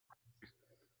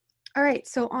All right,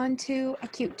 so on to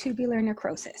acute tubular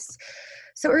necrosis.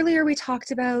 So earlier we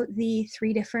talked about the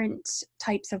three different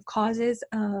types of causes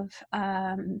of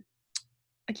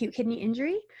acute kidney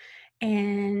injury,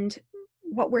 and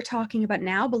what we're talking about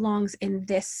now belongs in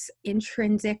this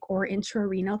intrinsic or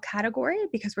intrarenal category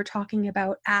because we're talking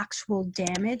about actual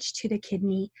damage to the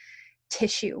kidney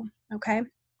tissue, okay?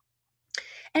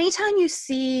 Anytime you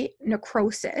see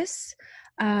necrosis,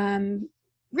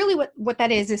 really what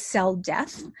that is cell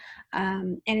death.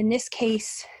 And in this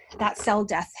case, that cell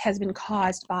death has been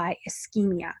caused by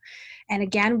ischemia. And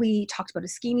again, we talked about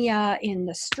ischemia in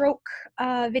the stroke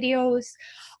videos,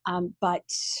 but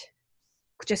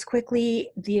just quickly,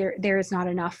 there is not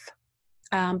enough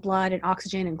blood and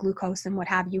oxygen and glucose and what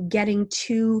have you getting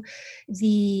to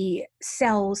the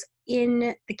cells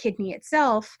in the kidney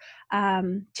itself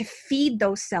to feed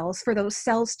those cells, for those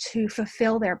cells to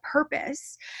fulfill their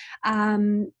purpose.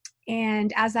 And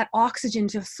as that oxygen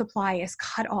supply is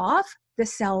cut off, the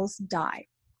cells die.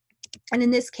 And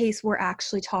in this case, we're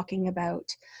actually talking about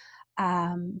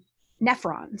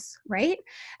nephrons, right?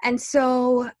 And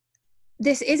so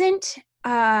this isn't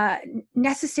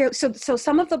necessarily, so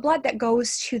some of the blood that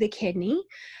goes to the kidney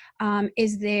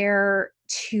is there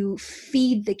to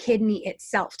feed the kidney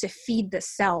itself, to feed the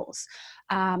cells,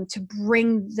 to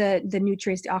bring the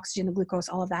nutrients, the oxygen, the glucose,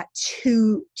 all of that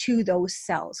to those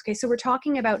cells. Okay, so we're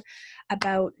talking about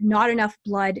not enough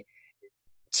blood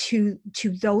to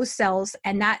those cells,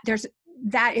 and that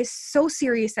is so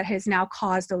serious that has now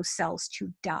caused those cells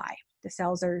to die. The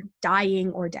cells are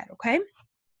dying or dead. Okay.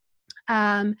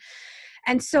 And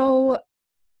so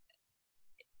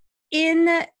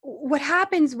in what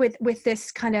happens with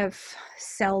this kind of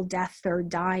cell death or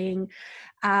dying,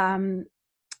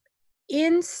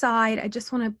 inside, I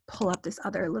just want to pull up this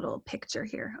other little picture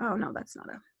here. Oh no, that's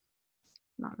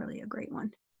not really a great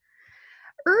one.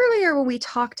 Earlier when we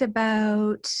talked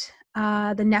about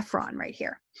the nephron right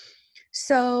here.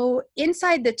 So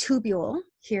inside the tubule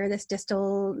here, this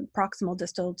proximal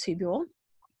distal tubule,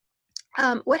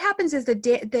 what happens is the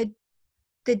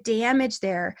damage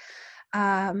there,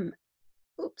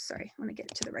 oops, sorry, I want to get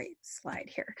to the right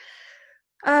slide here.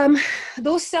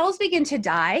 Those cells begin to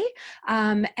die,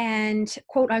 and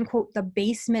quote unquote, the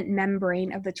basement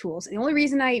membrane of the tubule. The only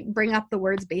reason I bring up the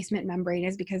words basement membrane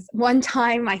is because one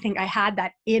time I think I had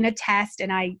that in a test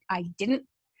and I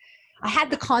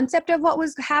had the concept of what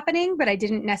was happening, but I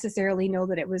didn't necessarily know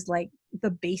that it was like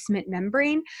the basement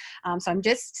membrane. So I'm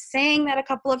just saying that a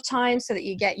couple of times so that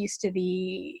you get used to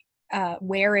the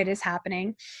where it is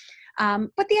happening.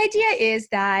 But the idea is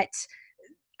that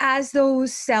as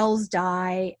those cells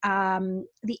die,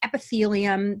 the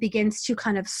epithelium begins to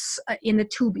kind of, in the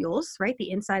tubules, right, the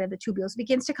inside of the tubules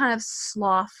begins to kind of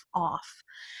slough off.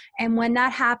 And when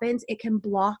that happens, it can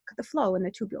block the flow in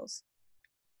the tubules.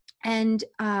 And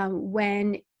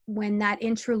when that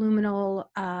intraluminal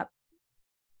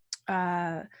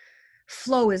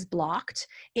flow is blocked,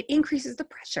 it increases the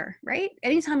pressure, right?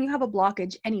 Anytime you have a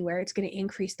blockage anywhere, it's going to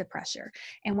increase the pressure.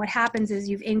 And what happens is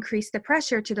you've increased the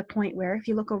pressure to the point where if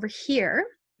you look over here,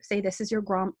 say this is your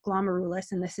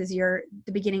glomerulus and this is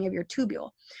the beginning of your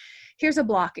tubule. Here's a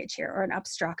blockage here, or an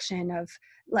obstruction of,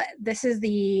 this is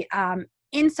the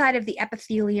inside of the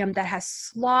epithelium that has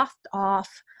sloughed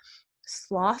off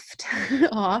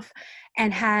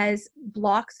and has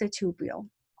blocked the tubule.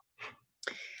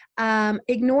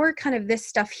 Ignore kind of this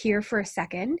stuff here for a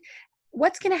second.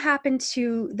 What's going to happen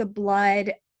to the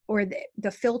blood or the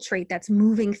filtrate that's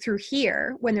moving through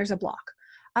here when there's a block?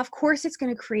 Of course, it's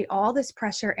going to create all this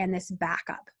pressure and this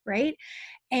backup, right?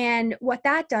 And what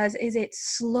that does is it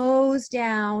slows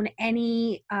down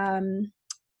any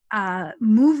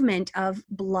movement of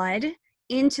blood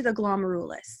into the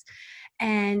glomerulus.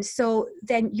 And so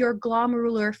then your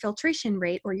glomerular filtration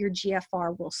rate, or your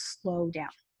GFR, will slow down.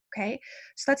 Okay,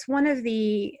 so that's one of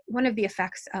the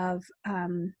effects of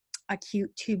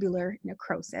acute tubular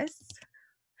necrosis.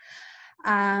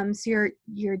 So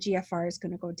your GFR is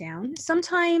going to go down.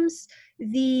 Sometimes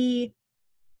the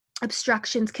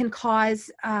obstructions can cause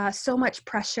so much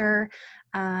pressure,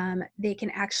 they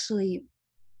can actually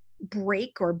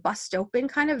break or bust open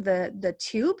kind of the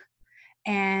tube,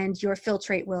 and your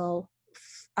filtrate will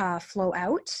flow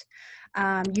out.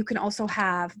 You can also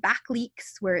have back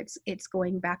leaks where it's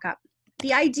going back up.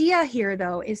 The idea here,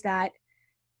 though, is that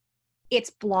it's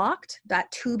blocked, that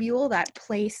tubule, that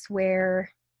place where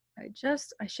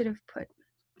I should have put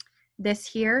this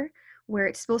here, where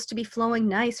it's supposed to be flowing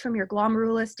nice from your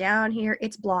glomerulus down here,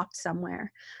 it's blocked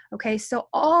somewhere. Okay, so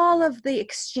all of the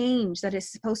exchange that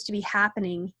is supposed to be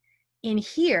happening in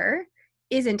here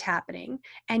isn't happening,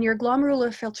 and your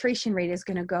glomerular filtration rate is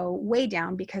going to go way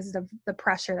down because of the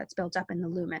pressure that's built up in the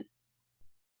lumen.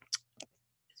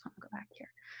 Just want to go back here.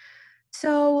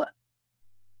 So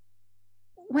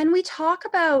when we talk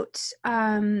about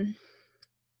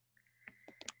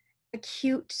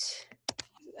acute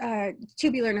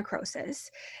tubular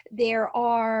necrosis, there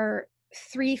are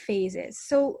 3 phases.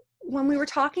 So when we were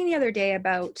talking the other day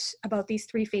about these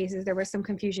 3 phases, there was some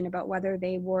confusion about whether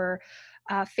they were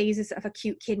phases of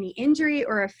acute kidney injury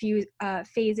or a few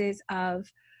phases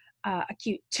of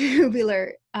acute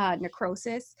tubular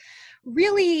necrosis.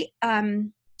 Really,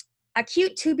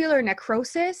 acute tubular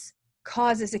necrosis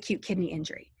causes acute kidney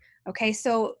injury. Okay,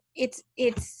 so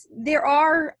there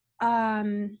are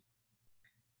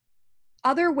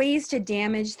other ways to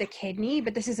damage the kidney,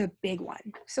 but this is a big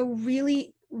one. So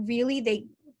really,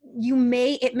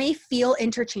 it may feel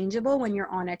interchangeable when you're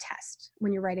on a test,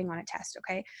 when you're writing on a test,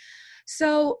 okay?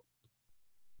 So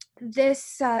there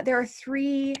are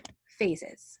 3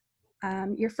 phases.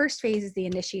 Your first phase is the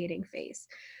initiating phase.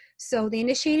 So the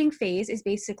initiating phase is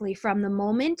basically from the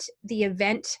moment the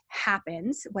event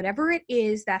happens, whatever it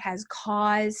is that has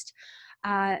caused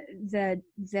the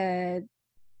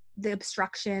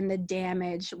obstruction, the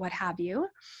damage, what have you,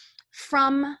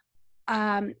 from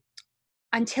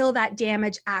until that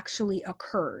damage actually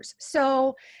occurs.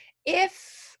 So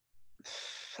if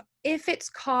it's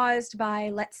caused by,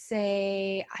 let's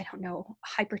say, I don't know,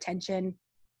 hypertension.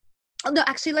 Oh, no,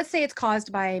 actually, let's say it's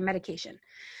caused by medication.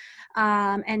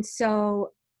 And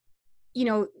so,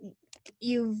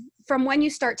 from when you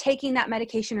start taking that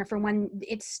medication, or from when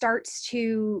it starts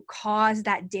to cause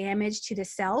that damage to the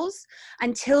cells,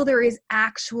 until there is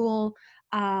actual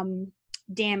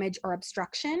damage or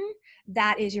obstruction,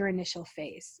 that is your initial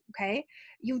phase. Okay,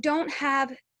 you don't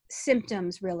have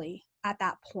symptoms really at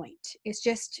that point. It's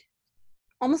just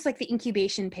almost like the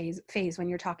incubation phase when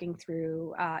you're talking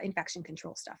through infection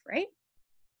control stuff, right?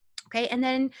 Okay, and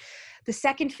then the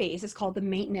second phase is called the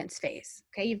maintenance phase.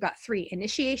 Okay, you've got 3: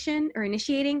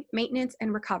 initiating, maintenance,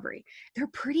 and recovery. They're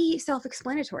pretty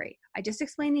self-explanatory. I just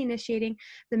explained the initiating.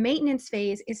 The maintenance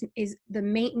phase is the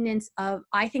maintenance of,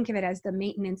 I think of it as the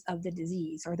maintenance of the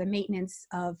disease or the maintenance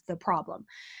of the problem.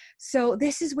 So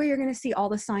this is where you're going to see all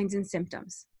the signs and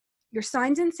symptoms. Your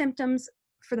signs and symptoms,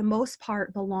 for the most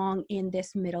part, belong in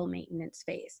this middle maintenance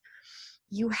phase.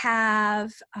 You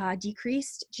have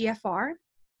decreased GFR.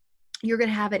 You're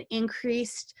going to have an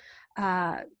increased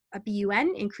a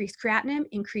BUN, increased creatinine,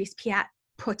 increased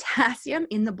potassium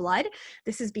in the blood.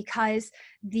 This is because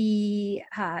the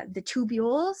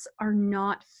tubules are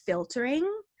not filtering.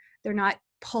 They're not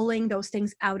pulling those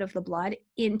things out of the blood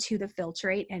into the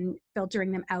filtrate and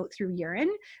filtering them out through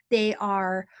urine.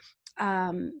 They're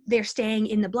staying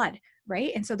in the blood,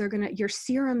 right? And so your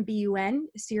serum BUN,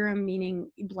 serum meaning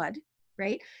blood,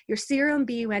 right? Your serum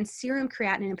BUN, serum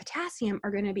creatinine, and potassium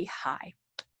are going to be high.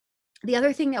 The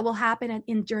other thing that will happen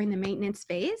during the maintenance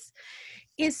phase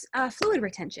is fluid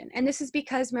retention. And this is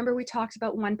because, remember, we talked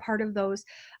about one part of the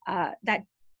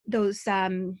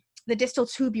distal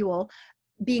tubule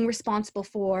being responsible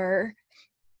for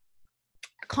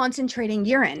concentrating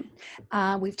urine.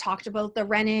 We've talked about the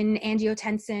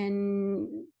renin-angiotensin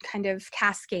kind of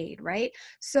cascade, right?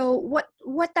 So what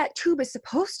that tube is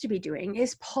supposed to be doing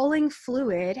is pulling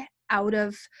fluid out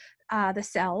of the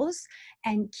cells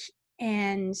and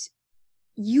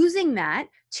using that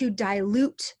to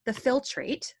dilute the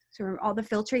filtrate. So all the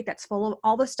filtrate that's full of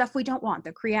all the stuff we don't want,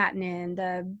 the creatinine,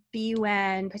 the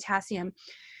BUN, potassium,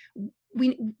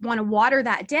 we want to water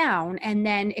that down and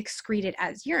then excrete it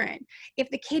as urine. If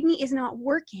the kidney is not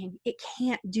working, it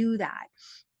can't do that.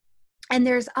 And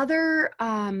there's other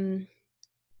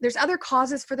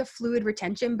causes for the fluid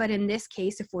retention, but in this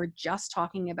case, if we're just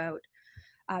talking about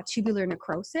tubular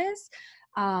necrosis,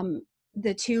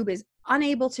 the tube is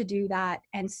unable to do that,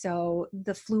 and so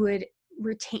the fluid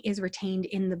is retained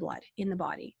in the blood, in the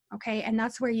body. Okay, and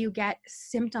that's where you get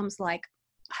symptoms like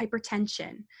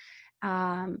hypertension,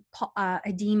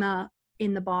 edema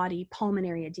in the body,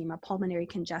 pulmonary edema, pulmonary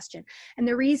congestion. And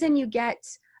the reason you get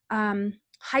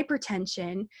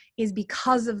hypertension is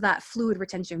because of that fluid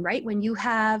retention, right? When you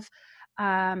have,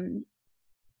 so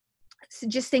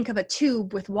just think of a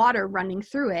tube with water running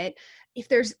through it.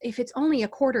 If it's only a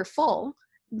quarter full,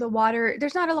 the water,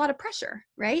 there's not a lot of pressure,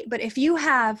 right? But if you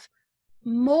have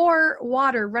more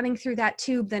water running through that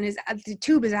tube than the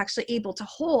tube is actually able to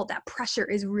hold, that pressure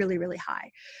is really, really high.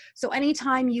 So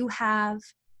anytime you have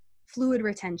fluid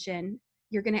retention,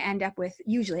 you're going to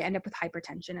usually end up with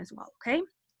hypertension as well. Okay.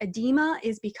 Edema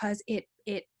is because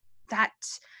that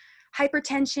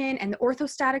hypertension and the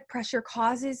orthostatic pressure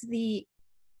causes the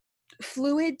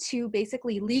fluid to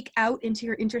basically leak out into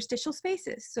your interstitial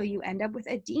spaces. So you end up with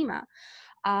edema.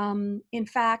 In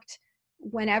fact,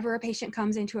 whenever a patient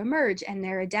comes into emerge and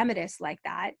they're edematous like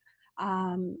that,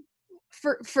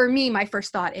 for me, my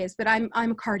first thought is, but I'm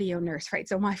a cardio nurse, right?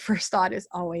 So my first thought is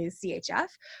always CHF,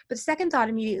 but the second thought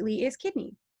immediately is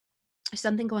kidney. There's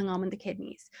something going on with the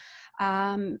kidneys.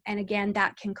 And again,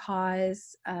 that can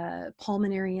cause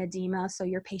pulmonary edema, so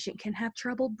your patient can have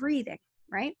trouble breathing,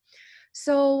 right?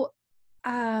 So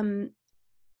the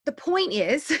point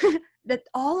is that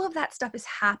all of that stuff is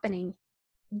happening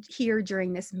here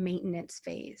during this maintenance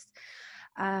phase.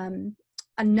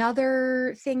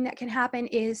 Another thing that can happen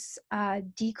is a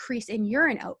decrease in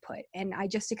urine output. And I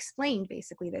just explained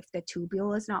basically that if the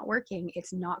tubule is not working,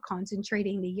 it's not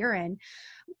concentrating the urine,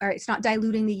 or it's not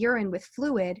diluting the urine with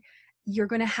fluid, you're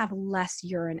going to have less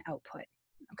urine output.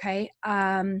 Okay.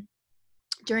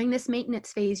 During this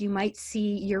maintenance phase, you might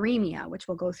see uremia, which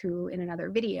we'll go through in another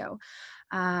video.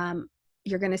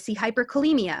 You're going to see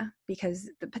hyperkalemia because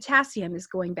the potassium is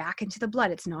going back into the blood.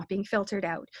 It's not being filtered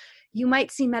out. You might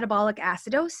see metabolic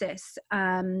acidosis,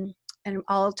 and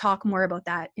I'll talk more about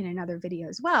that in another video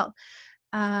as well.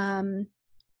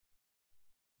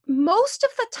 Most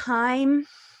of the time,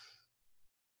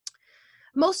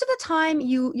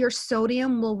 your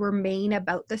sodium will remain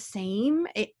about the same.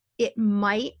 It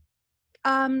might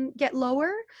get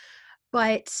lower,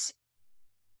 but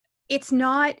it's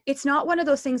not one of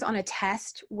those things on a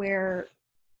test where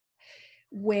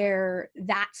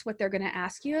that's what they're going to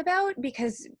ask you about,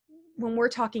 because when we're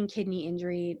talking kidney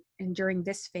injury and during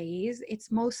this phase, it's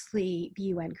mostly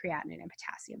BUN, creatinine, and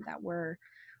potassium that we're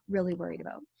really worried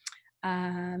about.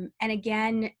 And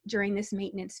again, during this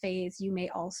maintenance phase, you may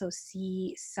also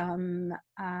see some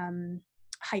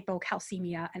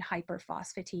hypocalcemia and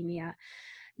hyperphosphatemia.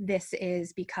 This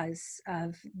is because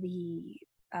of the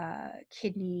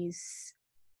kidney's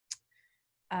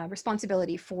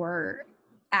responsibility for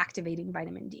activating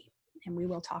vitamin D. And we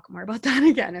will talk more about that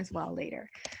again as well later.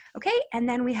 Okay, and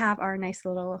then we have our nice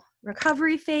little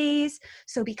recovery phase.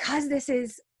 So because this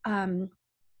is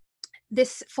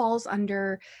this falls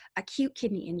under acute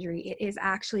kidney injury, it is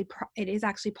actually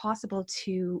possible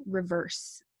to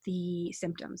reverse the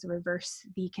symptoms, reverse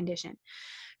the condition.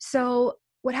 So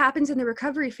what happens in the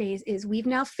recovery phase is we've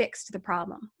now fixed the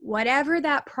problem. Whatever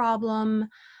that problem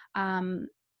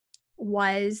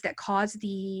was that caused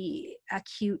the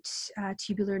acute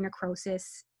tubular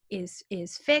necrosis is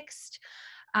fixed.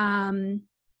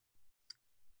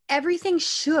 Everything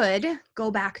should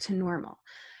go back to normal.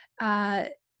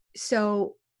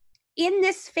 So in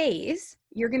this phase,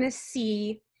 you're going to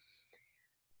see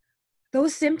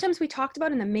those symptoms we talked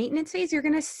about in the maintenance phase. You're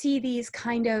going to see these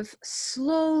kind of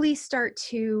slowly start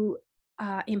to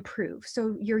improve.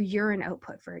 So your urine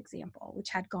output, for example, which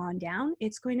had gone down,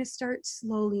 it's going to start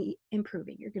slowly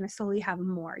improving. You're going to slowly have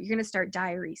more. You're going to start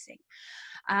diuresing.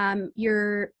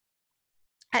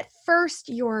 At first,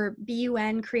 your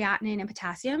BUN, creatinine, and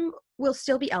potassium will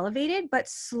still be elevated, but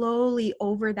slowly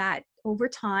over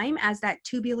time, as that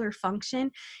tubular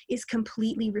function is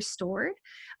completely restored,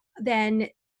 then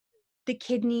the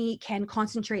kidney can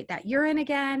concentrate that urine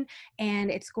again, and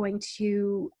it's going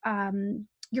to,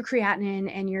 your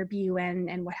creatinine and your BUN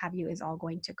and what have you is all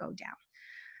going to go down.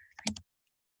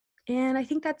 And I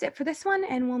think that's it for this one,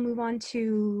 and we'll move on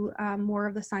to more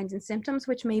of the signs and symptoms,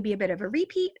 which may be a bit of a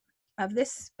repeat of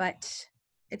this, but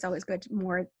it's always good.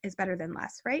 More is better than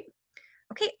less, right?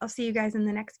 Okay, I'll see you guys in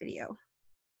the next video.